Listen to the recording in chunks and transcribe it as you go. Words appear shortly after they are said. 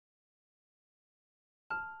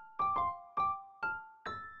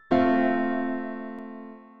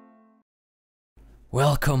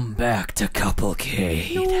Welcome back to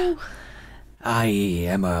Couplecade. No. I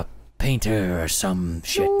am a painter or some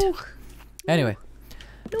shit. No. Anyway,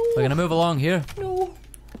 No. we're gonna move along here. No.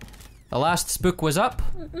 The last spook was up.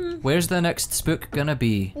 Where's the next spook gonna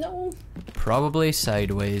be? No. Probably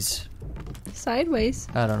sideways. Sideways.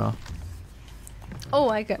 I don't know. Oh,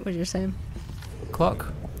 I get what you're saying.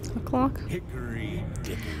 Clock? A clock. Hickory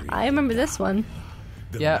dickory. I remember this one.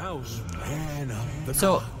 Yeah. Mouse ran up the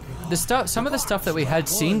So, the stuff, some of the stuff that we had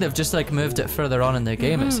seen, they've just like moved it further on in the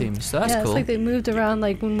game, it seems. So that's yeah, cool. it's like they moved around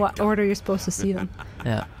like in what order you're supposed to see them.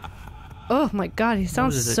 Yeah. Oh my god, he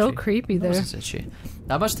sounds Nose is so itchy. creepy there. Nose is itchy.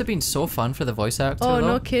 That must have been so fun for the voice actor. Oh, though.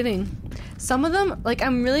 no kidding. Some of them, like,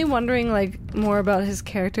 I'm really wondering, like, more about his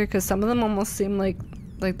character, because some of them almost seem like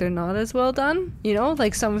they're not as well done. You know,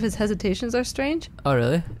 like some of his hesitations are strange. Oh,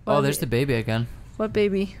 really? Well, Oh, there's the baby again. What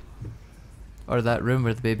baby? Or that room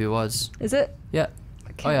where the baby was. Is it? Yeah. I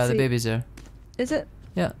Oh can't yeah, see. the baby's there. Is it?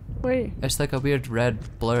 Yeah. Where? It's like a weird red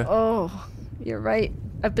blur. Oh, you're right.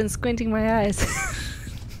 I've been squinting my eyes.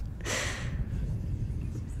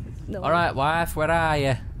 No. Alright, wife, where are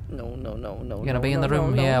you? No. You gonna be in the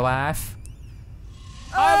room no. here, wife?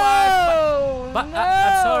 Oh, But no.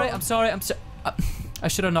 I'm sorry. I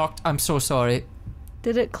should have knocked. I'm so sorry.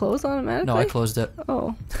 Did it close automatically? No, I closed it.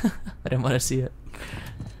 Oh. I didn't want to see it.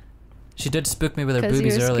 She did spook me with her 'Cause you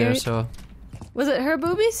boobies were earlier, scared? so Was it her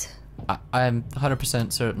boobies? I'm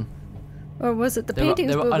 100% certain. Or was it the They were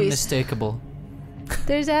painting's boobies? unmistakable.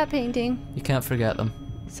 There's that painting. You can't forget them.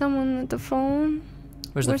 Someone at the phone.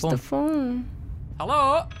 Where's Where's the phone?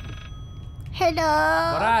 Hello? Hello.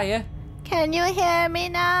 Where are you? Can you hear me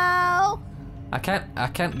now? I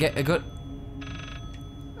can't get a good.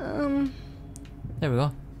 There we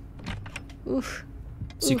go. Oof.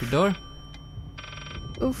 Secret door.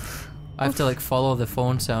 Oof. I have to like follow the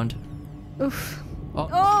phone sound. Oof. Oh,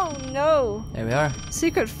 Oh no. there we are.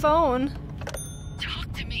 Secret phone.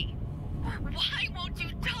 Talk to me. Why won't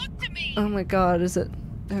you talk to me? Oh my god, is it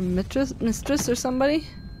her mistress or somebody?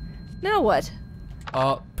 Now what?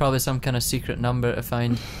 Oh, probably some kind of secret number to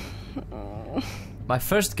find. My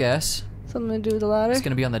first guess Something to do with the ladder? is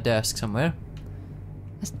gonna be on the desk somewhere.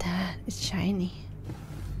 What's that? It's shiny.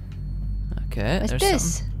 Okay, What's there's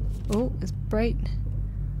this? something. Oh, it's bright.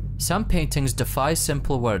 Some paintings defy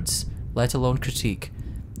simple words, let alone critique.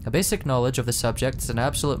 A basic knowledge of the subject is an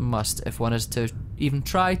absolute must if one is to even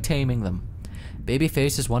try taming them.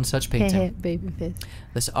 Babyface is one such painting. Baby face.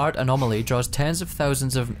 This art anomaly draws tens of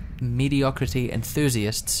thousands of mediocrity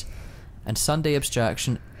enthusiasts and Sunday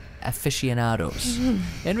abstraction aficionados.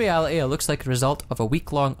 In reality, it looks like a result of a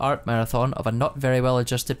week-long art marathon of a not very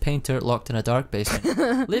well-adjusted painter locked in a dark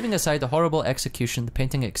basement. Leaving aside the horrible execution, the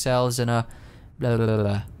painting excels in a blah blah blah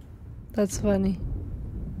blah. That's funny.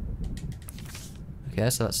 Okay,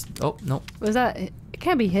 so that's... Oh, no. Was that... It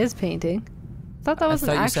can't be his painting. I thought that was an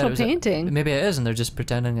thought you said it actual was painting. Maybe it is, and they're just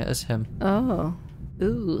pretending it is him. Oh.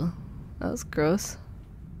 Ooh. That was gross.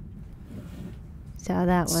 Saw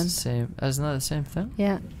that It's one. the same. Isn't that the same thing?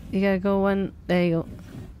 Yeah. You gotta go one... There you go.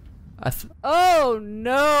 I Oh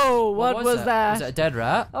no! What was that? Was it a dead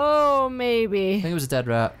rat? Oh, I maybe. think it was a dead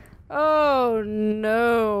rat. Oh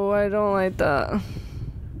no! I don't like that.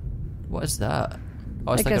 What is that?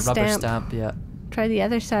 Oh, it's Like like a a rubber stamp. stamp, yeah. Try the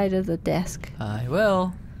other side of the desk. I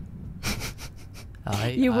will.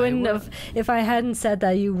 You wouldn't have... If I hadn't said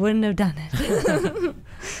that, you wouldn't have done it.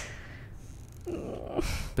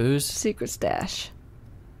 Booze. Secret stash.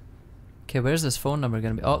 Okay, where's this phone number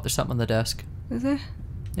gonna be? Oh, there's something on the desk. Is there?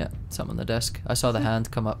 Yeah, something on the desk. I saw the hand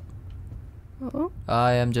come up. Oh.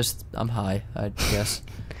 I'm high, I guess.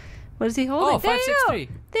 What is he holding? Oh, There you go. 563.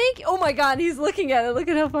 Thank you. Oh my god, he's looking at it. Look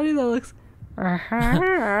at how funny that looks.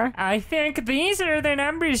 I think these are the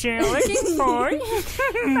numbers you're looking for.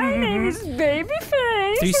 My name is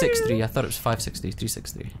Babyface. 363. I thought it was 560.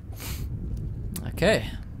 363. Okay.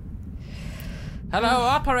 Hello,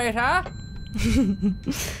 operator.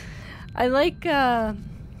 I like all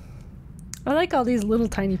these little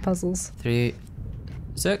tiny puzzles. 3,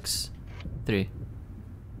 6, 3.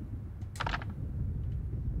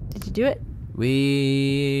 Did you do it?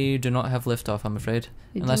 We do not have liftoff, I'm afraid.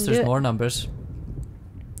 You Unless didn't there's do it. more numbers.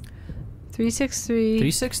 363.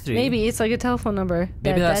 363. Maybe it's like a telephone number.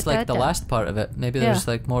 Maybe Da, that's da, like da, the da. last part of it. Maybe Yeah. there's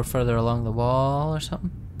like more further along the wall or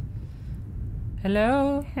something.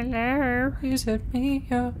 Hello, Hello. is it me?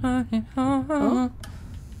 Oh.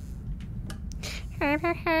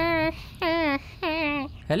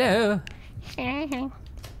 Hello,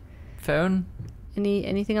 phone.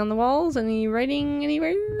 Anything on the walls? Any writing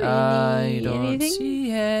anywhere? I don't anything? see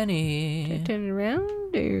Should I any. turn it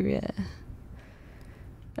around or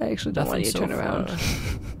I actually don't want Nothing you to so turn around. far.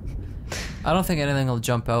 I don't think anything will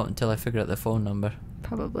jump out until I figure out the phone number.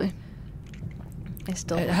 Probably. I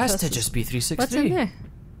still. It don't has trust to it. just be 363. What's in there?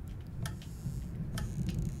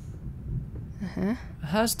 It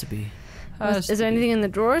has to be. Is there anything in the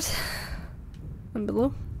drawers? And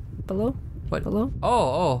below? Below? What? Below?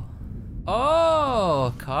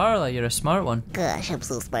 Oh, Carla, you're a smart one. Gosh, I'm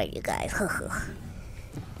so smart, you guys.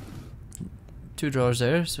 2 drawers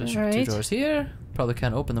there, so there's 2 Right. drawers here. Probably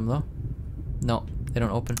can't open them though. No, they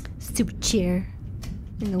don't open. Stupid chair.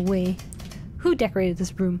 In the way. Who decorated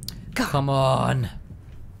this room? God. Come on.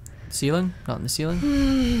 Ceiling? Not in the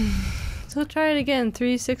ceiling? So try it again.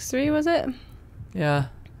 363 was it? Yeah.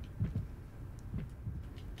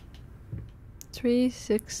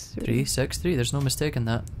 363. 363. There's no mistake in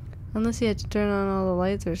that. Unless he had to turn on all the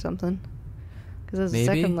lights or something. Because there's Maybe. a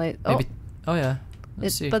second light. Maybe. Oh yeah.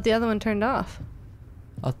 Let's see. But the other one turned off.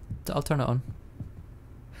 I'll turn it on.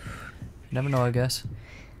 You never know, I guess.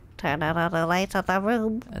 Turn out all the lights of the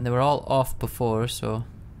room. And they were all off before, so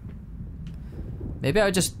maybe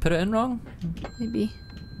I just put it in wrong. Maybe.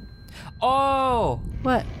 Oh,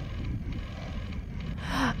 What?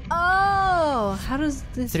 Oh! How does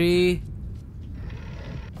this... 3,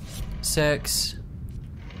 6.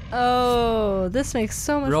 Oh, this makes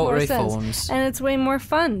so much more Rotary sense. phones. And it's way more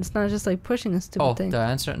fun. It's not just like pushing a stupid Oh, thing. did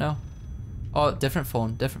I answer it now? Oh, different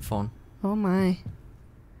phone. Oh my.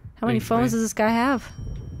 How many Wait, phones wait. does this guy have?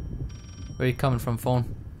 Where are you coming from,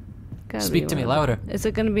 phone? Gotta Speak be to me one of louder. them. Is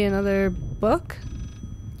it gonna be another book?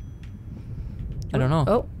 I don't know.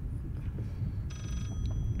 Oh.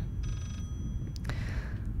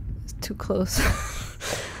 It's too close.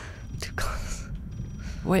 Too close.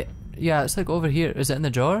 Wait, yeah, it's like over here. Is it in the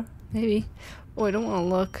drawer? Maybe. Oh, I don't want to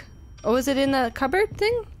look. Oh, is it in that cupboard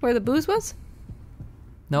thing where the booze was?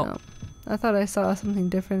 No. No. I thought I saw something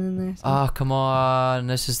different in there. Oh, come on.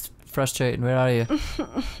 This is frustrating. Where are you?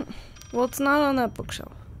 Well, it's not on that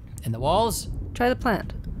bookshelf. In the walls? Try the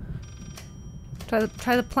plant. Try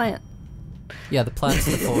the plant. Yeah, the plant's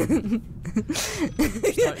the phone.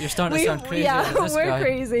 You're starting to sound crazy. Yeah, with this we're guy.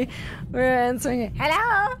 crazy. We're answering it.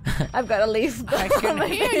 Hello. I've got a leaf. I can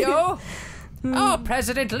hear you. Oh,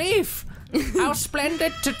 President Leaf. How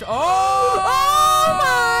splendid to... Oh! Oh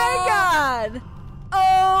my god!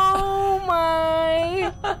 Oh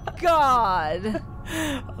my god!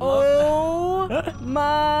 Oh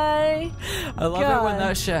my... I love it when God.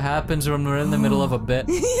 that shit happens when we're in the middle of a bit.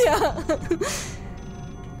 Yeah.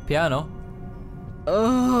 Piano.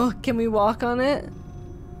 Oh, can we walk on it?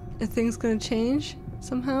 Are things gonna change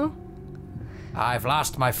somehow? I've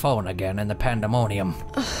lost my phone again in the pandemonium.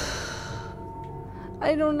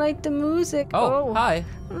 I don't like the music. Oh, hi.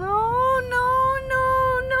 No, no,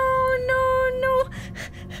 no, no, no, no.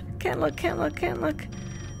 Can't look.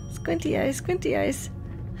 Squinty eyes.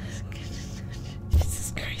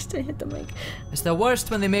 Jesus Christ, I hit the mic. It's the worst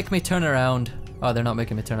when they make me turn around. Oh, they're not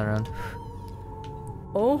making me turn around.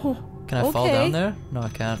 Oh, Can I fall okay. down there? No, I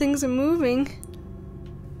can't. Things are moving.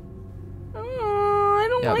 Oh, I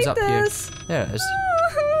don't Yeah, it was like up here. this. There it is.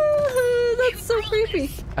 Oh, that's so creepy.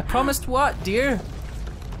 I promised what, dear?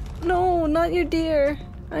 No, not your dear.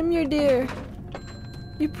 I'm your dear.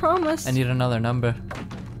 You promised. I need another number.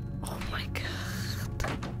 Oh my god.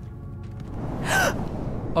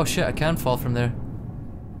 Oh shit, I can fall from there.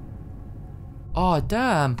 Oh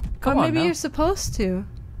damn. Come Or on maybe now. you're supposed to.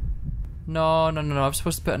 No. I'm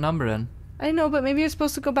supposed to put a number in. I know, but maybe you're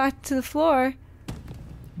supposed to go back to the floor.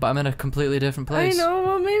 But I'm in a completely different place. I know,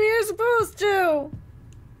 but maybe you're supposed to.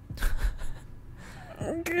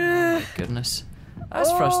 Ugh. Goodness. That's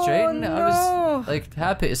Oh, frustrating. I no. was like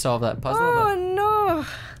happy to solve that puzzle, Oh no.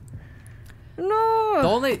 No.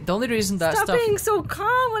 but the only reason that Stop stuff being so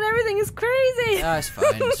calm when everything is crazy. Yeah, it's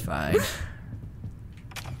fine.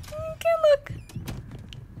 Can't look.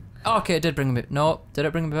 Okay, it did bring me. No, did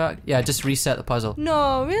it bring me back? Yeah, just reset the puzzle.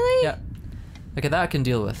 No, really? Yeah. Okay, that I can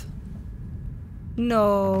deal with.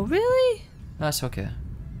 No, really? That's okay.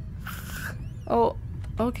 Oh,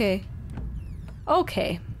 okay.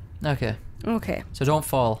 Okay. Okay. So don't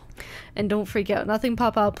fall. And don't freak out. Nothing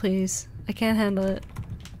pop out, please. I can't handle it.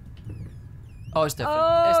 Oh, it's different.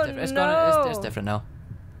 Oh, It's different. It's no. it's different now.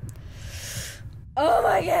 Oh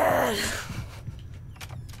my god.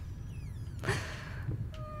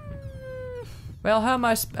 Well, how am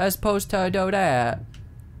I supposed to do that?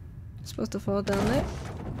 Supposed to fall down there.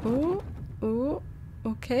 Ooh.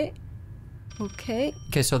 Okay. Okay,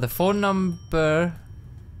 so the phone number.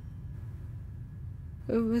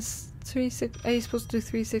 It was 36. Are you supposed to do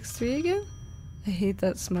 363 again? I hate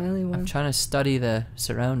that smiley one. I'm trying to study the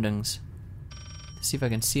surroundings to see if I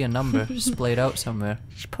can see a number splayed out somewhere.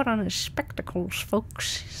 Just put on his spectacles,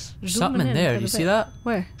 folks. There's something in there. Do you see that?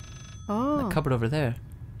 Where? Oh. That cupboard over there.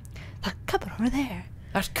 That cupboard over there.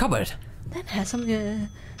 That cupboard. That has some.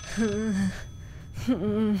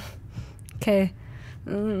 Okay.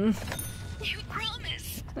 You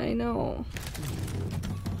promised. I know.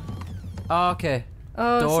 Oh, okay.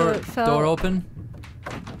 Oh, so Door. it fell. Door open.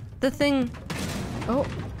 The thing. Oh,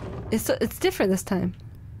 it's different this time.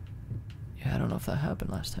 Yeah, I don't know if that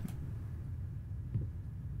happened last time.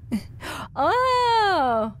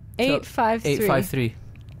 Oh, So, 853. 853.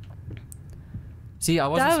 See, I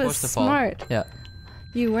wasn't That was supposed to fall. smart. Yeah,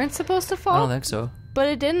 You weren't supposed to I fall, don't think so. but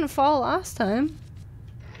it didn't fall last time.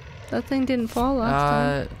 That thing didn't fall last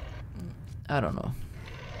time. I don't know.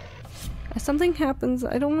 If something happens,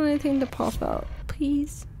 I don't want anything to pop out.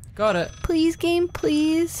 Please. Got it. Please, game,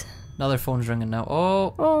 please. Another phone's ringing now.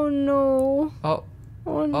 Oh, Oh no. oh.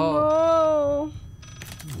 Oh no.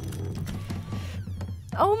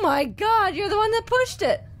 Oh my god, you're the one that pushed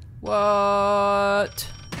it. What?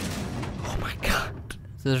 Oh my god.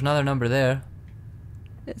 So there's another number there.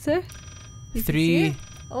 Is there? You can see 3. it?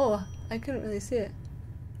 Oh, I couldn't really see it.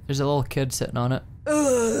 There's a little kid sitting on it.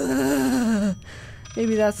 Ugh.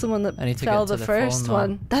 Maybe that's the one that I need to fell get to the the first phone now.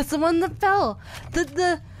 one. That's the one that fell.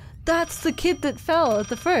 That's the kid that fell at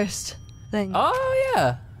the first thing. Oh,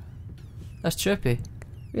 yeah. That's trippy.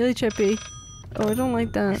 Really trippy. Oh, I don't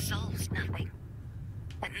like that. Solves nothing.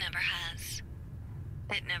 It never has.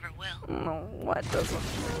 It never will. No, what doesn't?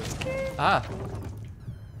 I'm scared. Ah.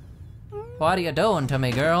 What are you doing to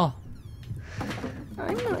me, girl?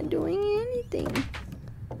 I'm not doing anything.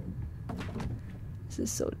 This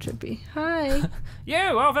is so trippy. Hi. You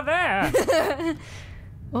over there.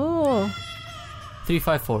 Oh,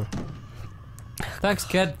 354. Thanks,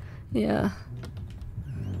 kid. yeah.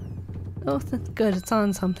 Oh, that's good. It's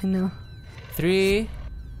on something now. 3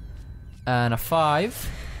 and a 5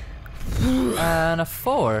 and a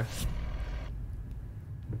 4.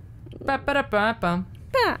 Ba-ba-da-ba-bum.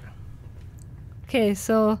 Bah. Okay,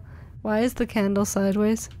 so why is the candle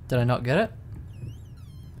sideways? Did I not get it?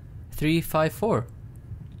 354.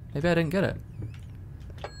 Maybe I didn't get it.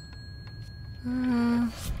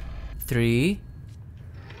 3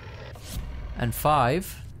 and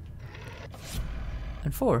 5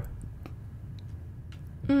 and 4.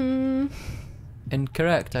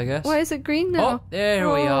 Incorrect, I guess. Why is it green now? Oh, there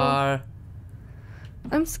we Oh. are.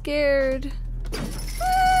 I'm scared.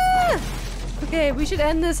 Ah! Okay, we should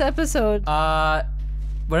end this episode.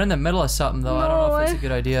 We're in the middle of something though. I don't know if it's a No,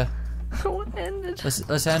 good idea. I want to end it.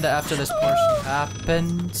 Let's end it after this portion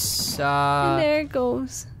happens. And there it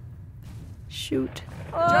goes. Shoot.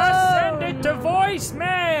 Just send it to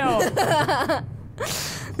voicemail.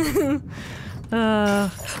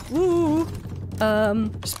 Woo.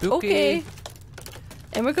 Spooky. Okay.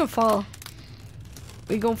 And we're gonna fall.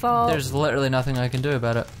 We gonna fall. There's literally nothing I can do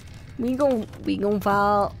about it. We gonna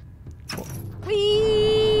fall.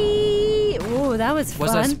 Wee. Ooh, that was fun.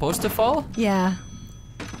 Was I supposed to fall? Yeah.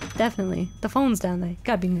 Definitely. The phone's down there.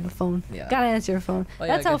 Gotta be near the phone. Yeah. Gotta answer your phone. Oh,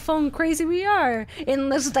 yeah, That's how good. phone crazy we are in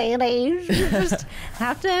this day and age. You just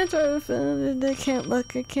have to answer the phone. I can't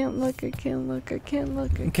look. I can't look. I can't look. I can't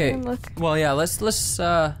look. I Okay. can't look. Well, yeah. Let's.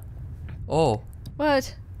 Oh,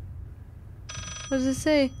 What? What does it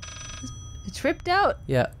say? It's ripped out.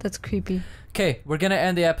 yeah. That's creepy. Okay, we're gonna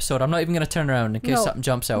end the episode. I'm not even gonna turn around in case No. something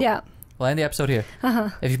jumps out. Yeah. We'll end the episode here.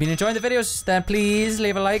 If you've been enjoying the videos, then please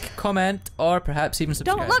leave a like, comment, or perhaps even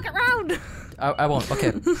subscribe. Don't look around. I won't.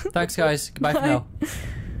 Okay. Thanks, guys. Goodbye for Bye. now.